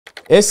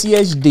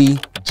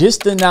SCHD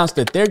just announced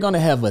that they're going to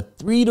have a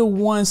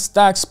 3-to-1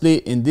 stock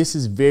split, and this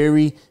is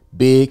very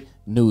big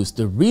news.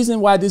 The reason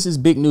why this is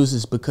big news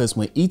is because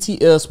when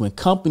ETFs, when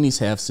companies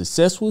have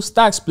successful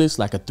stock splits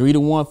like a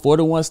 3-to-1,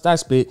 4-to-1 stock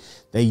split,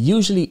 they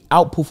usually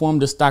outperform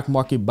the stock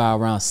market by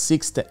around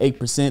 6 to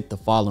 8% the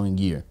following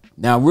year.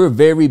 Now, we're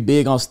very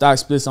big on stock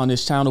splits on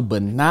this channel,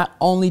 but not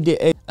only did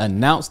they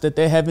announce that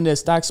they're having that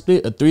stock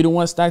split, a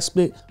 3-to-1 stock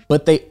split,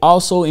 but they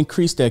also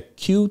increased their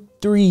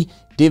Q3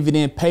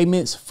 dividend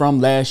payments from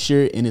last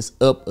year, and it's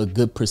up a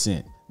good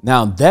percent.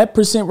 Now, that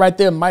percent right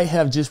there might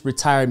have just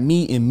retired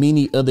me and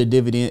many other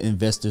dividend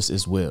investors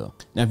as well.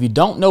 Now, if you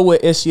don't know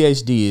what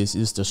SCHD is,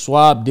 it's the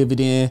Schwab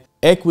Dividend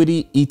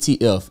Equity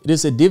ETF. It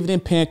is a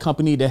dividend paying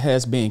company that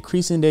has been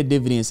increasing their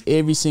dividends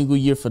every single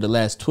year for the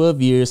last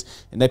 12 years,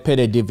 and they pay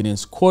their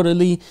dividends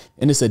quarterly.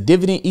 And it's a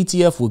dividend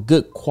ETF with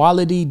good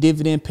quality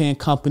dividend paying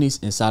companies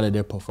inside of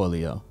their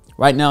portfolio.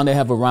 Right now, they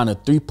have around a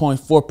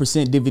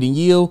 3.4% dividend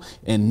yield.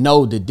 And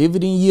no, the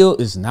dividend yield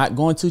is not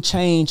going to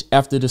change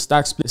after the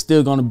stock split. It's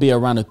still going to be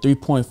around a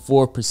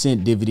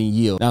 3.4% dividend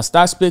yield. Now,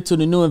 stock split to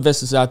the new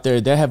investors out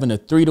there, they're having a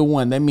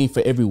 3-to-1. That means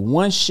for every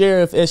 1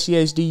 share of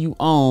SCHD you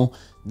own,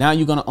 now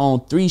you're going to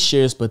own 3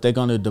 shares, but they're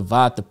going to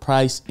divide the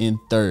price in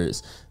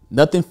thirds.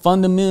 Nothing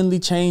fundamentally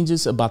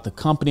changes about the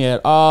company at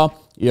all.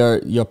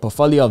 Your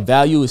portfolio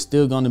value is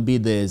still going to be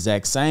the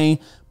exact same,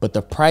 but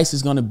the price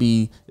is going to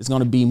be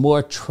more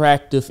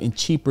attractive and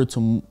cheaper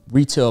to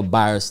retail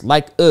buyers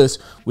like us,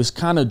 which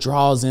kind of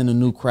draws in a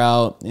new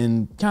crowd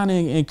and kind of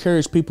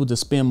encourage people to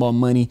spend more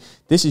money.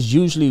 This is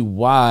usually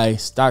why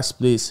stock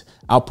splits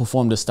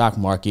outperform the stock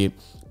market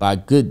by a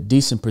good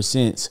decent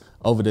percent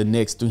over the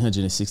next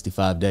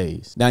 365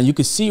 days. Now you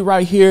can see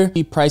right here,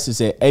 the price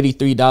is at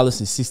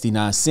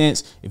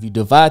 $83.69. If you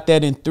divide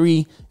that in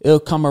 3, it'll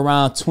come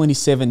around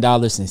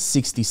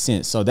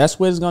 $27.60. So that's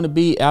where it's going to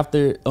be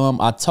after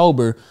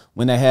October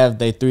when they have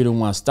their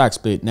 3-to-1 stock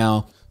split.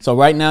 Now, so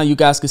right now you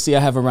guys can see I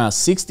have around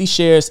 60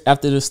 shares.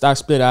 After the stock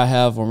split, I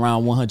have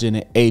around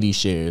 180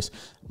 shares.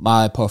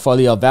 My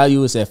portfolio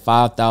value is at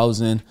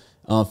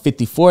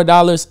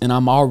 $5,054, and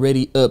I'm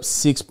already up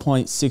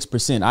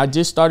 6.6%. I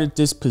just started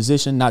this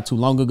position not too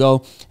long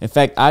ago. In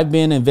fact, I've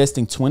been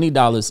investing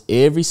 $20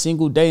 every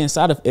single day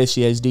inside of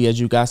SCHD, as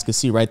you guys can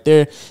see right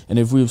there. And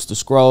if we was to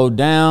scroll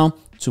down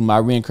to my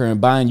recurring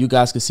buying, you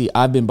guys can see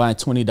I've been buying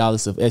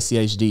 $20 of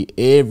SCHD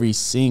every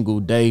single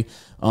day,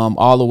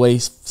 all the way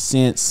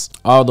since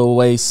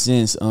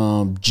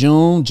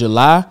June,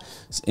 July.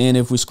 And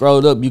if we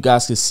scrolled up, you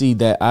guys can see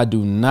that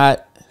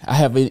I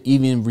haven't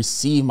even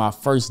received my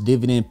first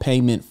dividend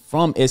payment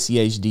from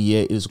SCHD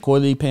yet. It's a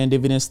quarterly paying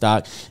dividend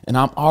stock, and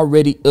I'm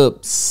already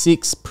up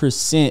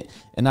 6%,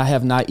 and I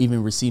have not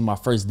even received my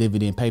first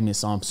dividend payment.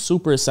 So I'm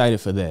super excited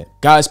for that.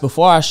 Guys,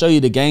 before I show you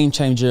the game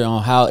changer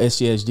on how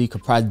SCHD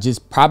could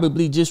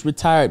probably just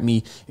retired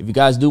me, if you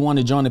guys do want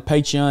to join the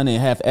Patreon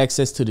and have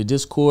access to the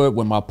Discord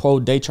where my pro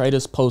day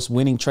traders post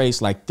winning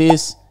trades like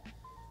this,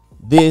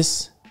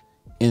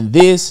 and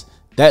this,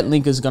 that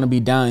link is going to be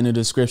down in the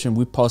description.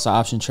 We post our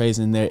option trades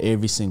in there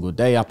every single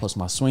day. I post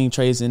my swing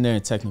trades in there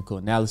and technical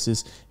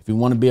analysis. If you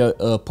want to be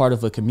a part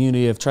of a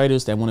community of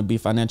traders that want to be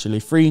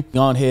financially free,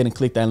 go ahead and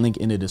click that link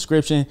in the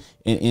description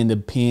and in the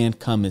pinned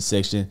comment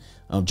section.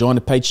 Join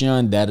the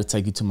Patreon. That'll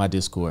take you to my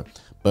Discord.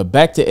 But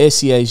back to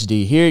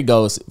SCHD. Here it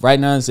goes. Right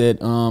now it's at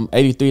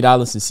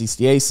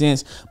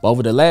 $83.68. But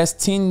over the last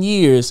 10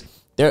 years,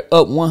 they're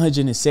up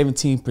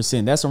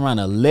 117%. That's around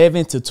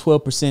 11 to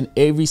 12%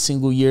 every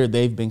single year.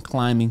 They've been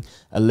climbing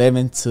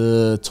 11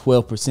 to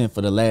 12%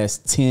 for the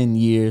last 10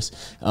 years.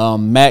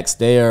 Max,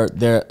 they're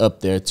up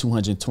there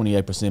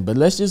 228%. But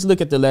let's just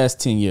look at the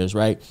last 10 years,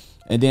 right?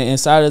 And then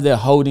inside of their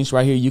holdings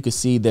right here, you can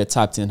see their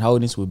top 10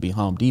 holdings would be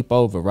Home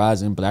Depot,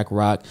 Verizon,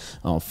 BlackRock,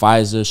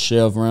 Pfizer,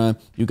 Chevron.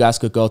 You guys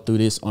could go through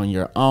this on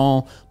your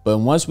own. But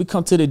once we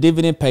come to the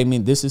dividend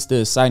payment, this is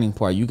the exciting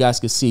part. You guys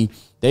can see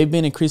they've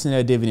been increasing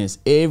their dividends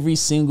every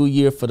single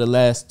year for the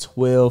last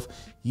 12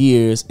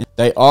 years.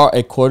 They are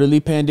a quarterly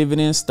paying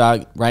dividend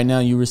stock. Right now,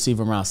 you receive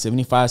around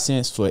 75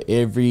 cents for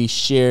every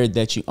share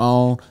that you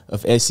own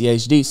of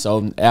SCHD.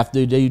 So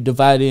after they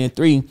divide it in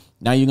 3,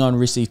 now you're going to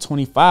receive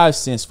 25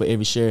 cents for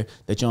every share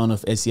that you own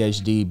of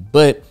SCHD.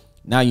 But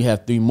now you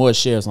have 3 more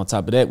shares on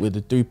top of that with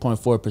a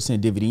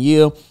 3.4% dividend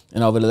yield.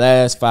 And over the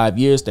last 5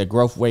 years, that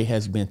growth rate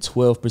has been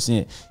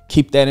 12%.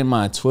 Keep that in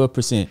mind,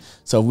 12%.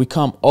 So if we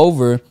come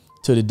over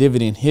to the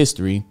dividend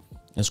history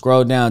and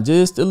scroll down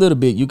just a little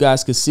bit, you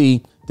guys can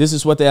see this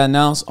is what they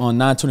announced on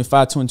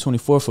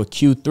 9/25/2024 for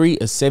Q3,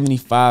 a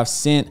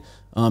 75-cent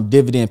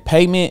dividend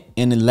payment.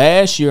 And then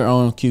last year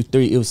on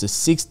Q3, it was a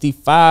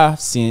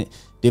 65-cent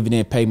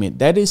dividend payment.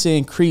 That is an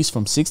increase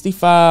from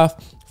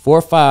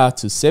 65.45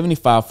 to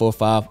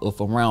 75.45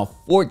 of around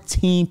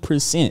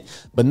 14%,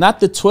 but not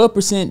the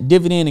 12%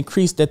 dividend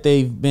increase that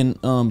they've been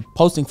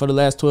posting for the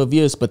last 12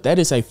 years. But that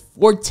is a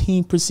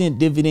 14%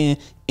 dividend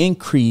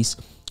increase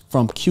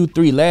from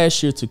Q3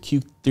 last year to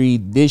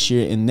Q3 this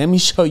year. And let me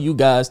show you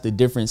guys the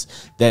difference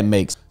that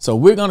makes. So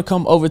we're going to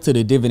come over to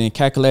the dividend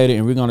calculator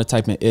and we're going to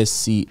type in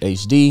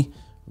SCHD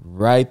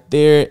right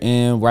there.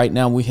 And right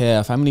now we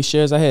have how many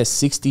shares? I had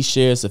 60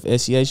 shares of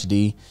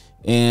SCHD,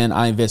 and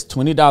I invest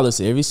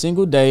 $20 every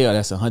single day.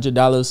 That's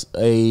 $100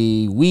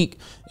 a week,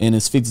 and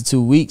it's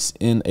 52 weeks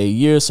in a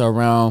year, so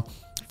around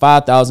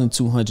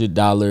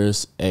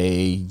 $5,200 a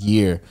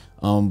year.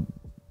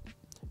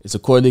 It's a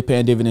quarterly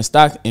paying dividend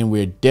stock, and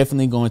we're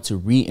definitely going to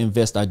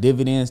reinvest our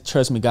dividends.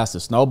 Trust me, guys,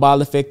 the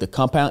snowball effect, the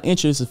compound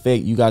interest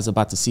effect, you guys are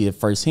about to see it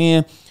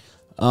firsthand.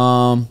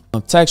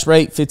 Tax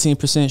rate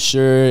 15%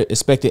 sure.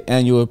 Expected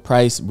annual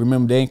price,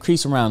 remember, they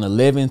increase around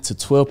 11 to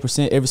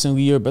 12% every single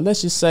year, but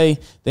let's just say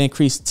they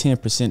increase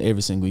 10%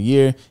 every single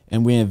year,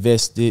 and we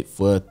invested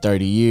for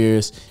 30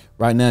 years.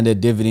 Right now the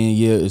dividend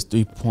yield is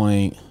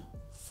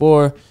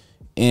 3.4,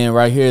 and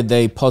right here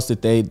they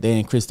posted they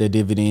increased their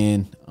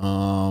dividend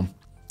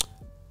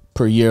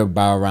per year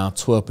by around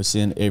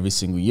 12% every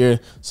single year.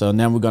 So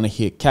now we're going to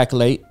hit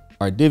calculate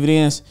our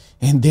dividends,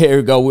 and there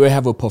we go. We'll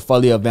have a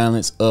portfolio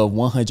balance of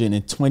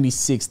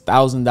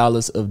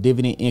 $126,000 of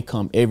dividend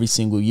income every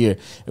single year.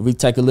 If we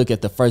take a look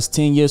at the first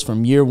 10 years,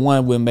 from year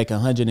 1 we'll make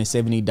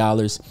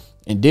 $170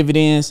 in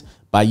dividends.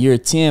 By year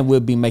 10 we'll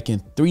be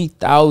making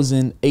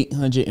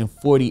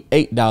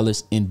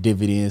 $3,848 in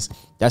dividends.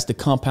 That's the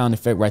compound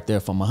effect right there,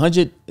 from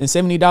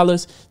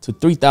 $170 to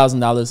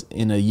 $3,000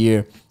 in a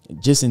year,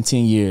 just in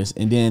 10 years.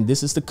 And then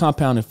this is the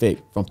compound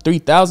effect from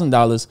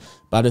 $3,000.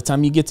 By the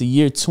time you get to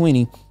year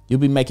 20, you'll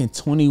be making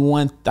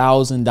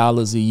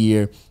 $21,000 a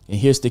year. And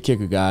here's the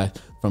kicker, guys.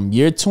 From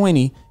year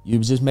 20,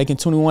 you're just making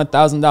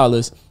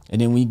 $21,000.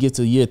 And then when you get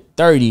to year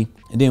 30,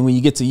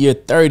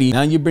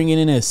 now you're bringing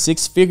in a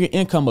 6-figure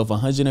income of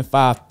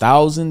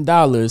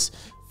 $105,000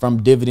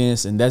 from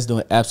dividends, and that's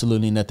doing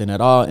absolutely nothing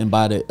at all. And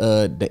by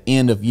the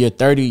end of year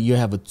 30, you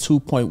have a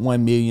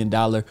 $2.1 million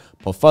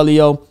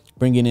portfolio,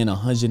 bringing in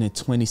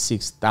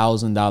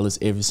 $126,000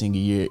 every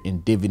single year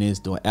in dividends,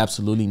 doing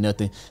absolutely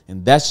nothing.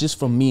 And that's just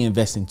from me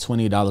investing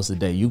 $20 a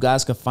day. You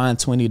guys can find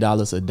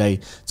 $20 a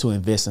day to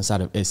invest inside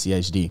of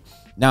SCHD.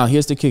 Now,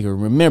 here's the kicker.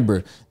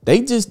 Remember,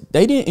 they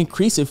didn't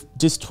increase it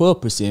just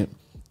 12%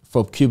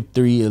 from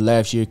Q3 of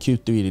last year,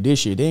 Q3 to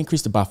this year. They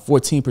increased it by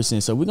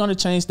 14%. So we're going to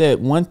change that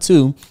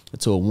 1.2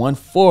 to a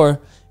 1.4,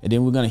 and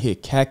then we're going to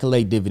hit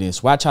calculate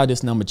dividends. Watch how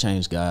this number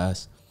change,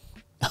 guys.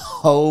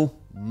 Oh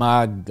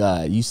my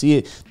God, you see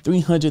it,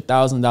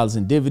 $300,000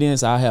 in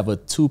dividends. I have a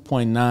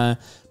 $2.9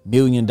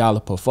 million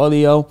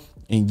portfolio.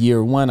 In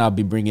year 1, I'll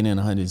be bringing in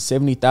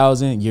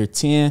 $170,000. Year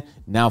 10,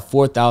 now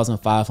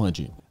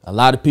 $4,500. A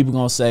lot of people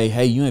gonna say,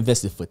 hey, you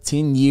invested for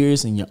 10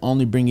 years and you're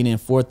only bringing in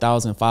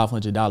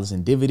 $4,500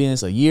 in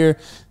dividends a year.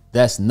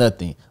 That's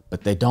nothing,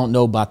 but they don't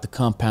know about the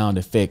compound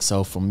effect.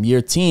 So from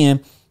year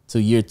 10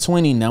 to year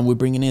 20, now we're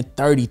bringing in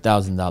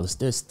 $30,000.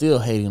 They're still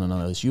hating on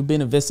us. You've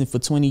been investing for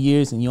 20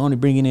 years and you're only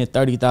bringing in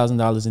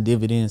 $30,000 in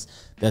dividends.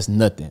 That's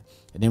nothing.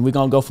 And then we're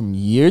going to go from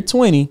year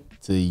 20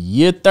 to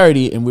year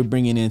 30, and we're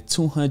bringing in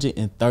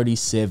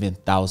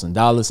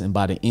 $237,000. And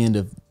by the end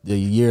of the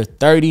year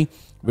 30,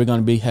 we're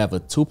going to have a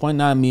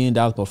 $2.9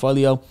 million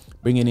portfolio,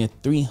 bringing in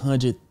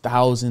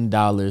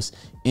 $300,000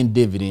 in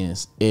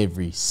dividends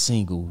every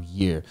single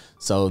year.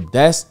 So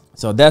that's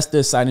the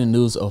exciting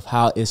news of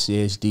how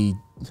SCHD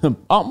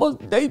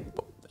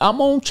I'm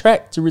on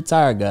track to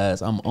retire,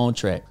 guys. I'm on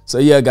track. So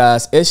yeah,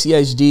 guys,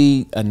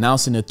 SCHD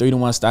announcing the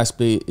 3-to-1 stock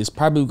split is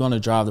probably going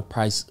to drive the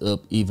price up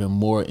even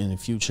more in the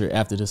future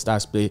after the stock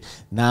split.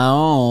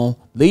 Now,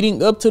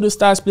 leading up to the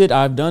stock split,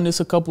 I've done this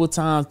a couple of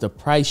times. The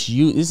price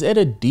is at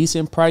a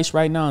decent price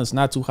right now. It's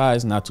not too high,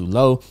 it's not too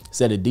low.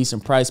 It's at a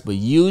decent price, but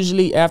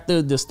usually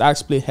after the stock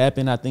split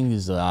happened, I think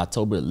it's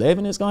October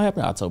 11th. It's gonna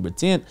happen, October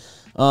 10th.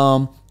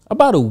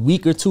 About a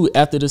week or two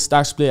after the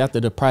stock split, after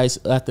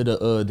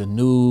the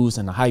news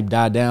and the hype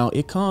died down,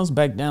 it comes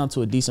back down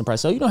to a decent price.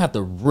 So you don't have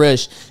to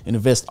rush and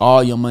invest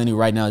all your money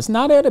right now. It's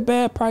not at a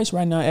bad price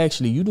right now.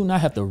 Actually, you do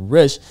not have to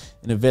rush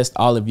and invest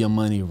all of your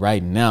money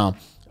right now.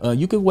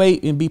 You could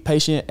wait and be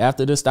patient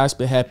after the stock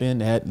split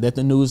happened. Let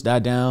the news die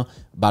down.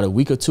 About a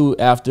week or two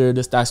after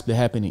the stock split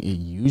happened, it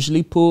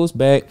usually pulls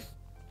back.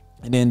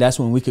 And then that's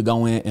when we could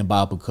go in and buy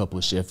up a couple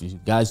of shares. If you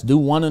guys do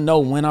want to know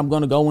when I'm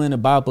going to go in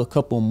and buy up a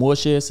couple more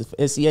shares of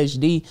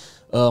SCHD,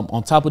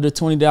 on top of the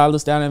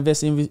 $20 that I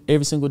invest in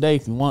every single day,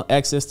 if you want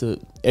access to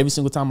every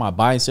single time I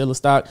buy and sell a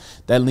stock,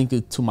 that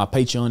link to my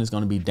Patreon is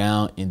going to be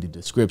down in the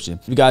description.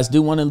 If you guys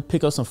do want to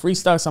pick up some free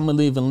stocks, I'm going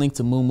to leave a link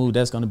to Moo.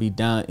 That's going to be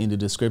down in the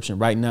description.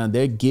 Right now,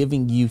 they're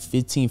giving you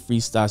 15 free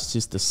stocks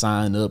just to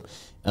sign up,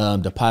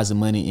 deposit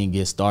money, and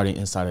get started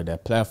inside of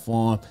that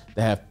platform.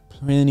 They have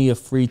plenty of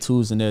free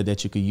tools in there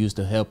that you could use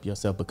to help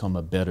yourself become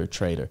a better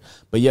trader.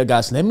 But yeah,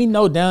 guys, let me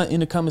know down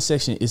in the comment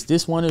section, is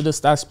this one of the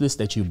stock splits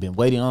that you've been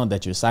waiting on,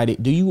 that you're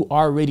excited? Do you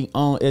already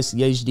own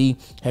SCHD?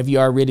 Have you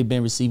already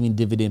been receiving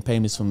dividend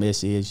payments from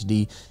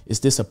SCHD? Is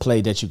this a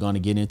play that you're going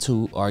to get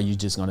into, or are you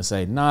just going to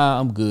say, nah,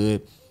 I'm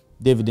good,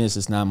 Dividends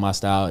is not my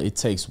style. It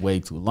takes way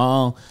too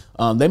long.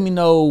 Let me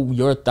know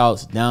your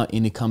thoughts down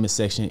in the comment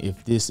section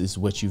if this is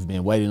what you've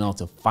been waiting on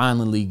to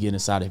finally get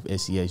inside of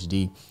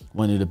SCHD,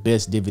 one of the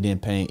best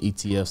dividend paying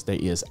ETFs there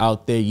is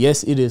out there.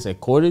 Yes, it is a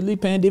quarterly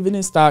paying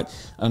dividend stock.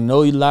 I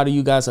know a lot of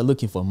you guys are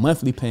looking for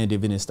monthly paying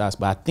dividend stocks,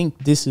 but I think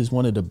this is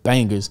one of the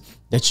bangers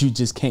that you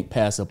just can't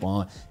pass up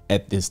on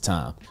at this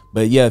time.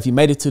 But yeah, if you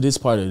made it to this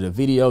part of the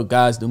video,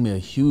 guys, do me a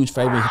huge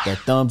favor, hit that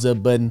thumbs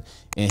up button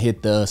and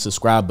hit the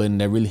subscribe button.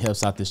 That really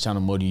helps out this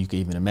channel more than you can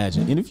even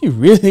imagine. And if you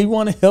really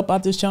want to help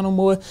out this channel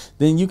more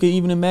than you can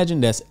even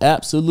imagine, that's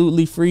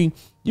absolutely free.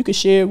 You can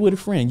share it with a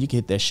friend. You can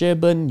hit that share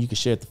button. You can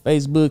share it to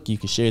Facebook. You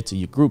can share it to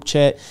your group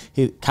chat.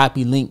 Hit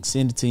copy link,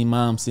 send it to your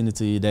mom, send it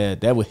to your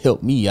dad. That would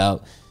help me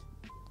out.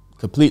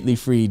 Completely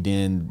free.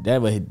 Then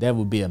that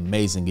would be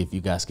amazing if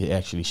you guys could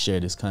actually share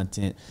this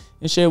content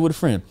and share it with a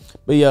friend.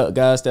 But yeah,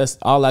 guys, that's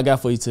all I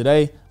got for you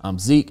today. I'm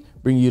Zeke,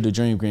 bringing you the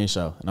Dream Green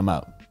Show, and I'm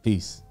out.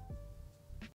 Peace.